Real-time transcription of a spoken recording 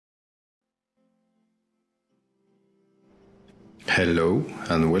Hello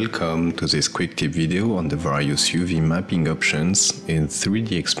and welcome to this quick tip video on the various UV mapping options in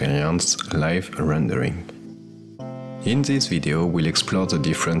 3D Experience live rendering. In this video, we'll explore the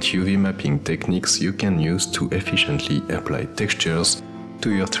different UV mapping techniques you can use to efficiently apply textures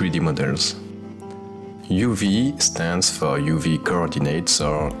to your 3D models. UV stands for UV coordinates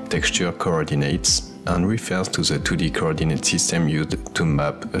or texture coordinates and refers to the 2D coordinate system used to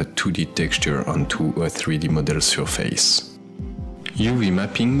map a 2D texture onto a 3D model surface. UV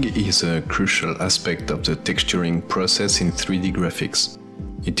mapping is a crucial aspect of the texturing process in 3D graphics.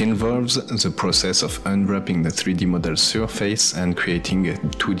 It involves the process of unwrapping the 3D model surface and creating a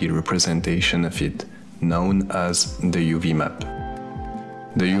 2D representation of it, known as the UV map.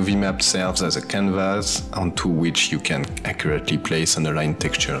 The UV map serves as a canvas onto which you can accurately place and align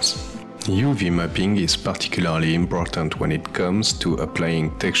textures. UV mapping is particularly important when it comes to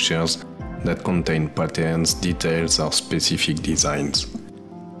applying textures that contain patterns, details, or specific designs.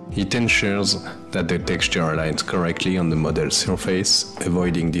 It ensures that the texture aligns correctly on the model surface,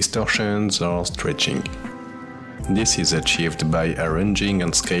 avoiding distortions or stretching. This is achieved by arranging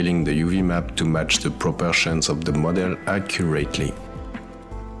and scaling the UV map to match the proportions of the model accurately.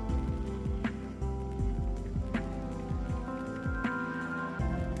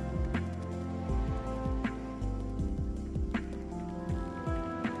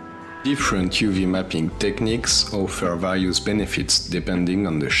 Different UV mapping techniques offer various benefits depending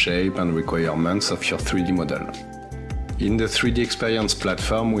on the shape and requirements of your 3D model. In the 3D Experience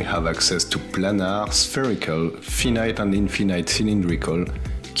platform, we have access to planar, spherical, finite and infinite cylindrical,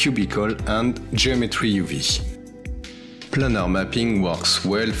 cubical and geometry UV. Planar mapping works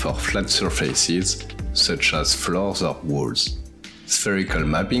well for flat surfaces, such as floors or walls. Spherical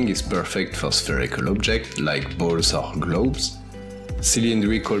mapping is perfect for spherical objects like balls or globes.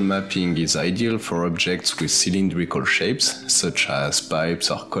 Cylindrical mapping is ideal for objects with cylindrical shapes, such as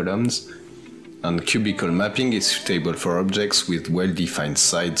pipes or columns, and cubical mapping is suitable for objects with well-defined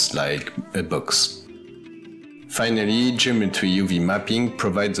sides like a box. Finally, geometry UV mapping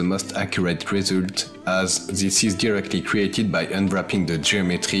provides the most accurate result, as this is directly created by unwrapping the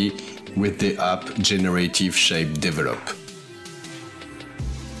geometry with the app Generative Shape Develop.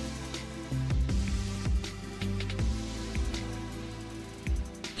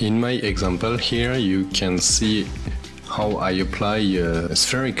 In my example here, you can see how I apply a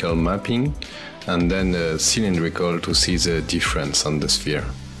spherical mapping and then a cylindrical to see the difference on the sphere.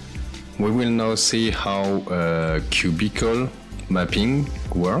 We will now see how cubical mapping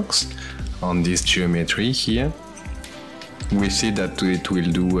works on this geometry here. We see that it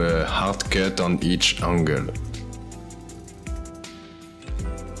will do a hard cut on each angle.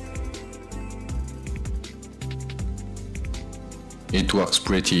 It works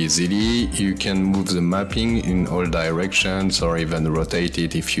pretty easily. You can move the mapping in all directions or even rotate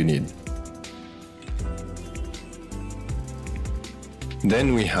it if you need.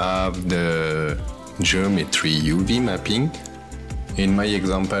 Then we have the geometry UV mapping. In my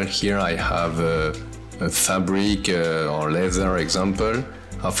example here I have a fabric or leather example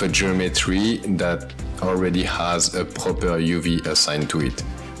of a geometry that already has a proper UV assigned to it.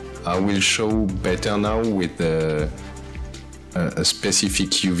 I will show better now with a specific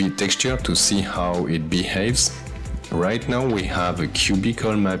UV texture to see how it behaves. Right now we have a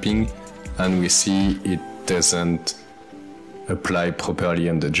cubical mapping and we see it doesn't apply properly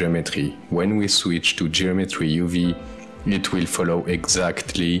on the geometry. When we switch to geometry UV, it will follow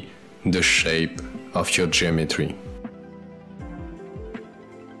exactly the shape of your geometry.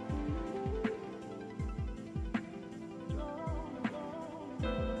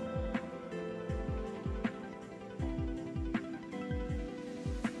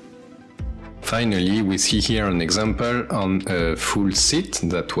 Finally, we see here an example on a full seat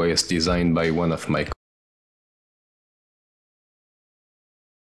that was designed by one of my